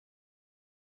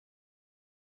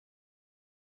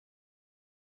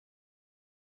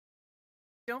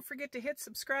don't forget to hit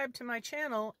subscribe to my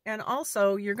channel, and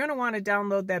also you're going to want to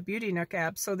download that Beauty Nook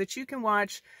app so that you can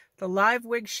watch the live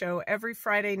wig show every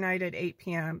Friday night at 8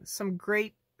 p.m. Some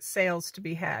great sales to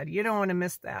be had. You don't want to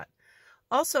miss that.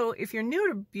 Also, if you're new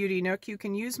to Beauty Nook, you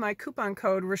can use my coupon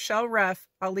code RochelleRef.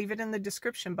 I'll leave it in the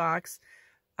description box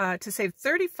to save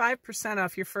 35%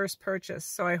 off your first purchase.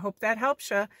 So I hope that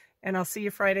helps you, and I'll see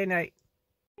you Friday night.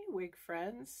 Hey wig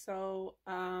friends, so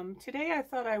today I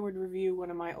thought I would review one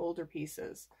of my older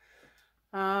pieces.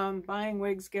 Buying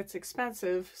wigs gets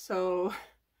expensive, so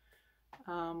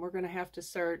we're going to have to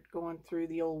start going through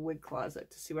the old wig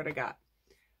closet to see what I got.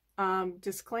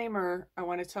 Disclaimer, I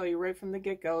want to tell you right from the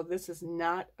get-go, this is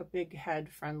not a big head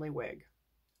friendly wig.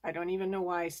 I don't even know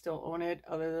why I still own it,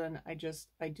 other than I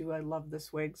love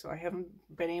this wig, so I haven't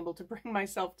been able to bring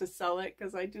myself to sell it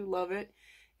because I do love it.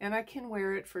 And I can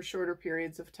wear it for shorter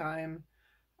periods of time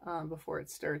before it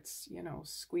starts, you know,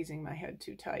 squeezing my head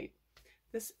too tight.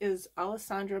 This is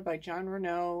Alessandra by Jon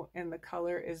Renau, and the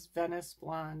color is Venice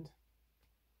Blonde.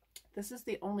 This is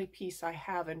the only piece I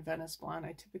have in Venice Blonde.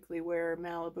 I typically wear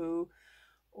Malibu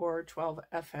or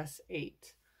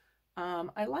 12FS8.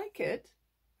 I like it.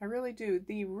 I really do.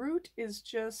 The root is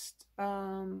just,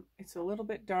 it's a little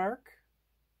bit dark.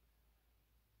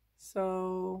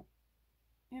 So,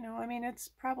 you know, I mean, it's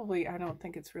probably, I don't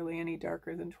think it's really any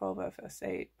darker than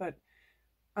 12FS8, but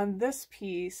on this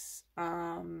piece,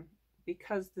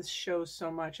 because this shows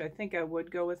so much, I think I would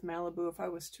go with Malibu if I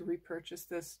was to repurchase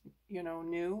this, you know,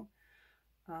 new.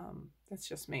 That's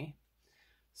just me.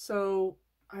 So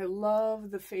I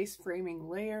love the face framing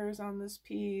layers on this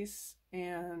piece,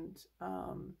 and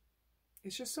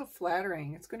it's just so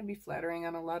flattering. It's going to be flattering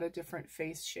on a lot of different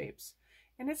face shapes.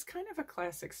 And it's kind of a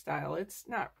classic style. It's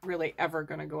not really ever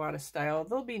going to go out of style.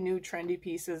 There'll be new trendy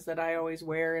pieces that I always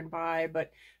wear and buy,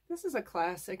 but this is a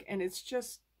classic, and it's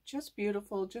just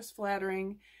beautiful, just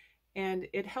flattering. And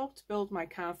it helped build my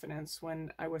confidence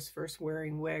when I was first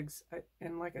wearing wigs.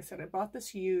 And like I said, I bought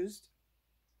this used,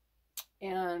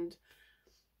 and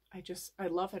I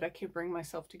love it. I can't bring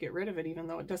myself to get rid of it, even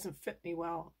though it doesn't fit me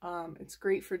well. It's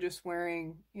great for just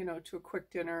wearing, you know, to a quick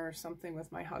dinner or something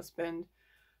with my husband,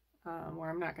 where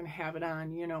I'm not going to have it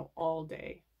on, you know, all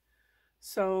day.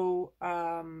 So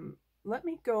let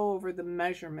me go over the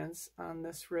measurements on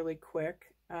this really quick.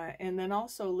 And then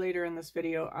also later in this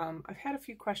video, I've had a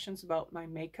few questions about my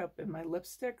makeup and my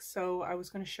lipstick, so I was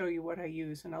going to show you what I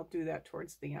use, and I'll do that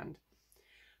towards the end.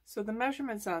 So the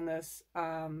measurements on this,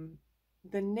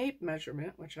 the nape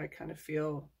measurement, which I kind of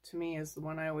feel to me is the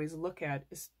one I always look at,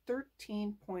 is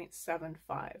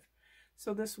 13.75.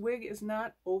 So this wig is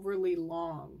not overly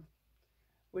long,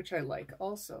 which I like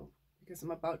also, because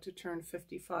I'm about to turn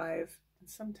 55, and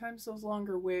sometimes those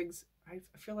longer wigs, I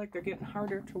feel like they're getting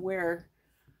harder to wear.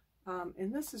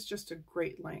 And this is just a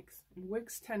great length. And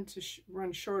wigs tend to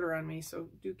run shorter on me, so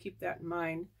do keep that in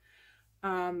mind.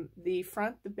 The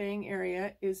front, the bang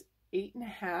area, is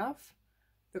 8.5.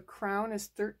 The crown is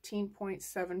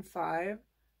 13.75.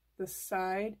 The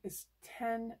side is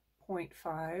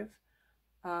 10.5.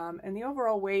 And the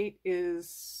overall weight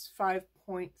is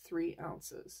 5.3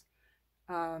 ounces.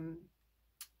 The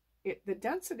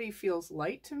density feels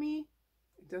light to me.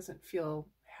 It doesn't feel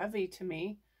heavy to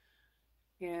me.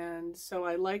 And so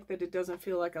I like that it doesn't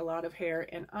feel like a lot of hair.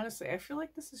 And honestly, I feel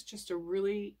like this is just a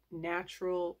really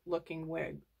natural looking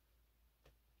wig.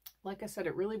 Like I said,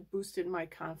 it really boosted my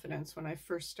confidence when I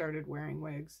first started wearing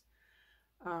wigs.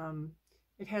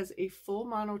 It has a full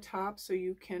mono top, so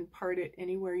you can part it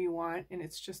anywhere you want, and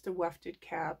it's just a wefted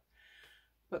cap.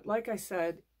 But like I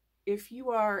said, if you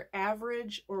are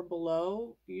average or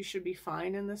below, you should be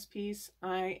fine in this piece.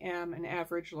 I am an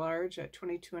average large at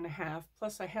 22.5.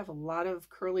 Plus I have a lot of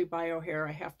curly bio hair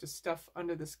I have to stuff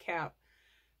under this cap.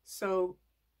 So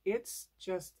it's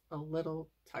just a little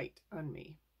tight on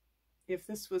me. If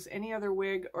this was any other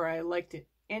wig, or I liked it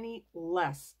any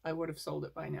less, I would have sold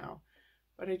it by now.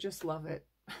 But I just love it.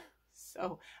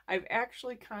 So I've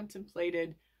actually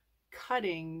contemplated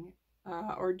cutting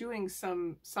or doing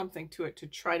something to it to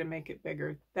try to make it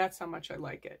bigger. That's how much I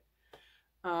like it.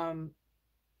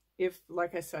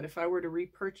 Like I said, if I were to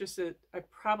repurchase it, I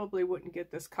probably wouldn't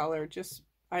get this color.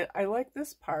 I like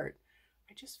this part.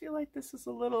 I just feel like this is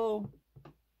a little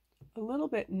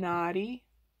bit knotty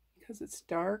because it's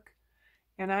dark.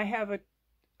 And I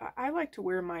like to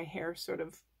wear my hair sort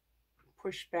of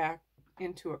pushed back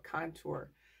into a contour.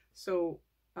 So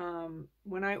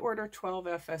when I order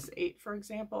 12FS8, for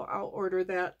example, I'll order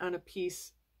that on a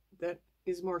piece that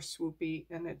is more swoopy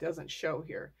and it doesn't show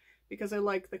here, because I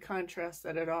like the contrast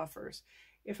that it offers.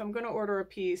 If I'm going to order a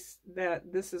piece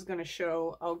that this is going to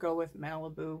show, I'll go with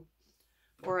Malibu.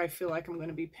 or I feel like I'm going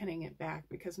to be pinning it back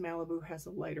because Malibu has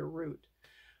a lighter root.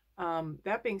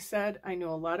 That being said, I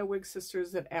know a lot of wig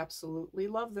sisters that absolutely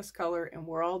love this color, and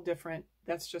we're all different.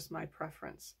 That's just my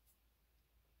preference.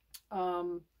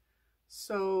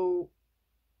 So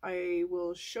I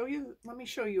will show you, let me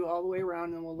show you all the way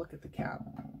around and we'll look at the cap.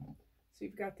 So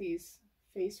you've got these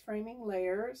face framing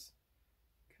layers,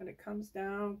 kind of comes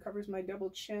down, covers my double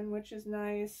chin, which is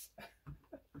nice.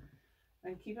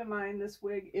 And keep in mind, this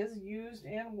wig is used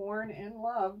and worn and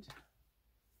loved.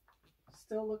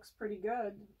 Still looks pretty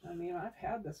good. I mean, I've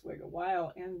had this wig a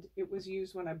while and it was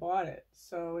used when I bought it,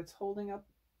 so it's holding up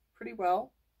pretty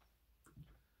well.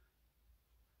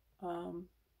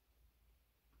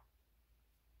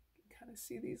 Kind of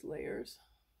see these layers,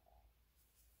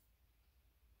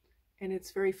 and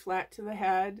it's very flat to the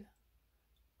head.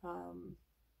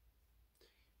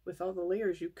 With all the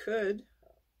layers, you could,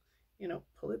 you know,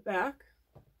 pull it back.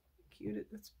 Cute,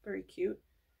 that's very cute.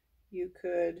 You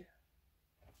could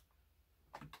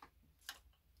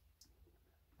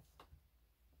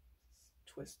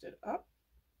twist it up.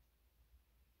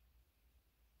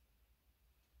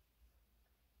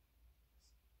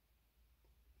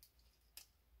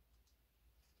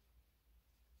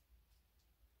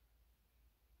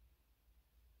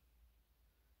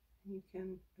 You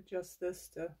can adjust this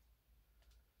to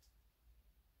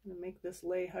make this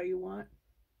lay how you want.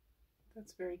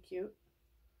 That's very cute.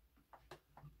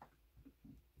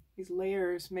 These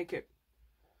layers make it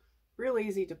real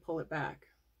easy to pull it back.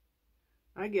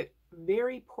 I get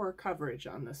very poor coverage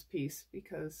on this piece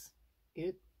because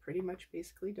it pretty much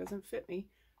basically doesn't fit me.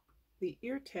 The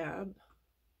ear tab,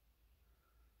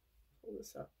 pull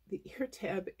this up, the ear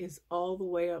tab is all the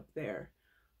way up there.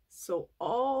 So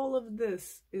all of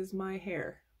this is my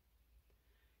hair.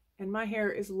 And my hair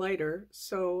is lighter,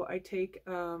 so I take,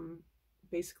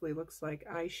 basically looks like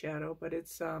eyeshadow, but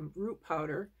it's root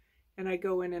powder, and I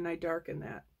go in and I darken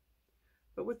that.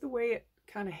 But with the way it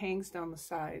kind of hangs down the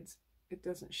sides, it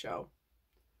doesn't show.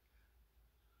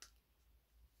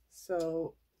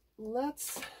 So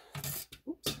let's,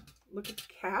 oops, look at the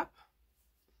cap.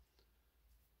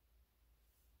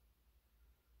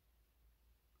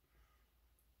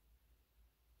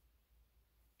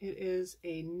 It is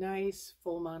a nice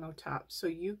full mono top, so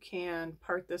you can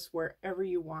part this wherever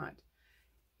you want.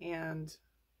 And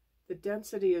the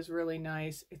density is really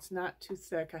nice. It's not too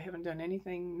thick. I haven't done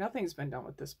anything, nothing's been done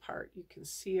with this part. You can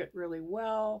see it really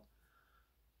well.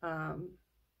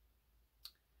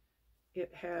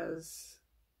 It has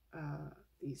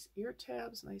these ear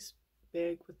tabs, nice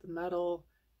big with the metal.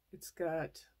 It's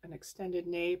got an extended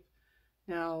nape.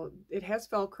 Now, it has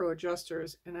Velcro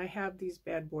adjusters, and I have these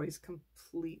bad boys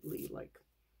completely, like,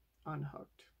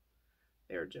 unhooked.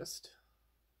 They're just,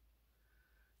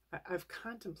 I've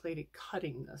contemplated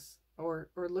cutting this or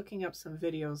looking up some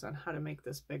videos on how to make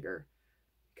this bigger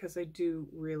because I do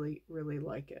really, really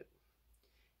like it.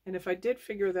 And if I did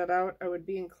figure that out, I would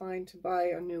be inclined to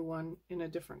buy a new one in a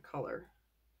different color.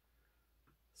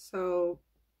 So,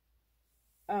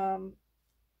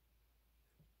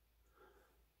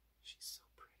 she's so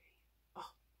pretty.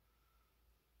 Oh,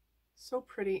 so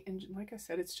pretty. And like I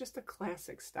said, it's just a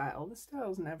classic style. This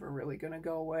style is never really going to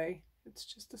go away. It's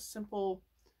just a simple,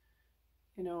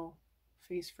 you know,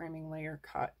 face framing layer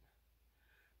cut.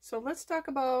 So let's talk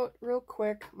about, real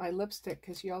quick, my lipstick,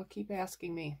 because y'all keep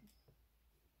asking me.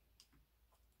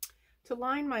 To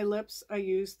line my lips, I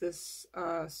use this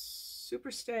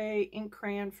Superstay ink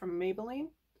crayon from Maybelline.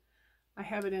 I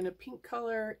have it in a pink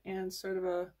color and sort of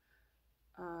a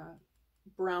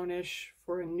brownish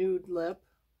for a nude lip.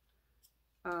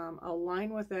 I'll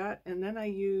line with that, and then I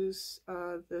use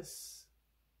this,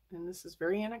 and this is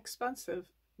very inexpensive,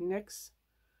 NYX.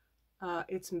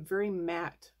 It's very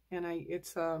matte, and I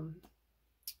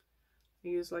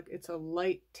use, like, it's a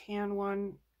light tan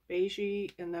one,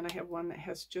 beigey, and then I have one that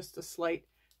has just a slight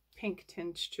pink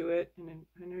tinge to it, and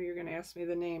I know you're going to ask me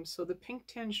the name. So the pink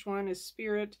tinged one is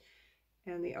Spirit,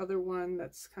 and the other one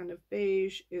that's kind of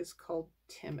beige is called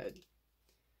Timid.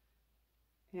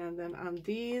 And then on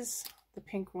these, the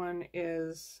pink one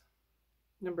is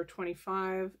number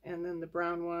 25, and then the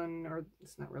brown one, or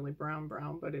it's not really brown,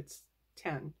 but it's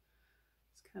 10.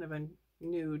 It's kind of a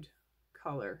nude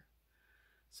color.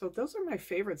 So those are my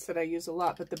favorites that I use a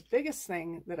lot. But the biggest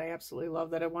thing that I absolutely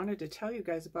love that I wanted to tell you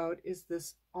guys about is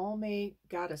this Almay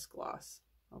Goddess Gloss.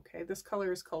 Okay, this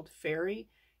color is called Fairy,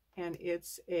 and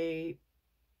it's a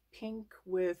pink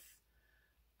with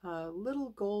little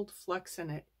gold flecks in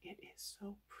it. It is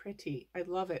so pretty. I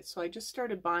love it. So I just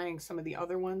started buying some of the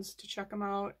other ones to check them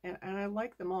out, and I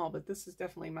like them all, but this is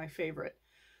definitely my favorite.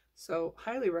 So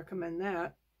highly recommend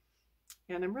that.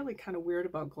 And I'm really kind of weird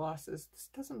about glosses. This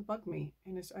doesn't bug me.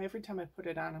 And every time I put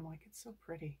it on, I'm like, it's so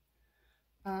pretty.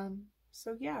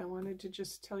 So yeah, I wanted to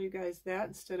just tell you guys that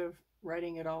instead of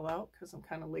writing it all out, because I'm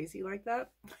kind of lazy like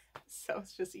that. So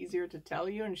it's just easier to tell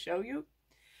you and show you.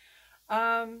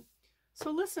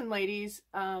 So listen, ladies,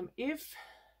 if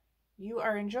you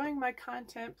are enjoying my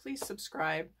content, please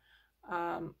subscribe.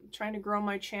 I'm trying to grow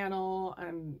my channel.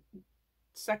 I'm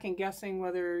second guessing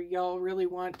whether y'all really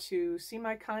want to see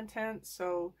my content,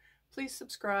 so please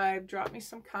subscribe, drop me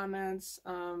some comments.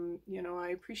 You know, I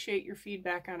appreciate your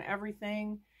feedback on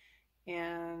everything,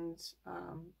 and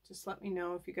just let me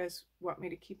know if you guys want me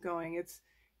to keep going.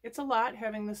 It's a lot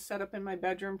having this set up in my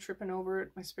bedroom, tripping over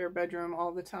it, my spare bedroom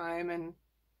all the time, and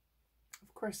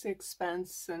of course the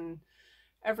expense and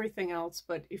everything else.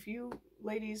 But if you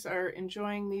ladies are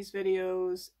enjoying these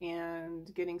videos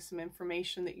and getting some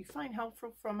information that you find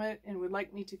helpful from it and would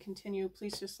like me to continue,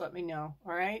 please just let me know.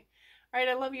 All right,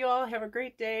 I love you all. Have a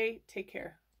great day. Take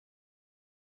care.